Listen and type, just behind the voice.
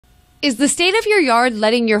Is the state of your yard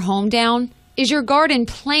letting your home down? Is your garden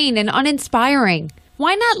plain and uninspiring?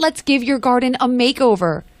 Why not let's give your garden a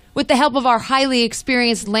makeover? With the help of our highly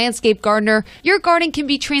experienced landscape gardener, your garden can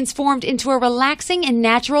be transformed into a relaxing and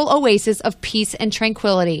natural oasis of peace and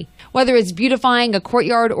tranquility. Whether it's beautifying a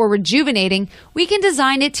courtyard or rejuvenating, we can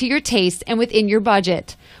design it to your taste and within your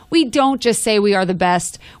budget. We don't just say we are the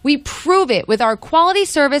best. We prove it with our quality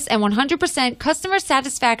service and 100% customer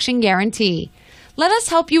satisfaction guarantee. Let us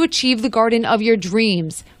help you achieve the garden of your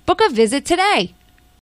dreams. Book a visit today.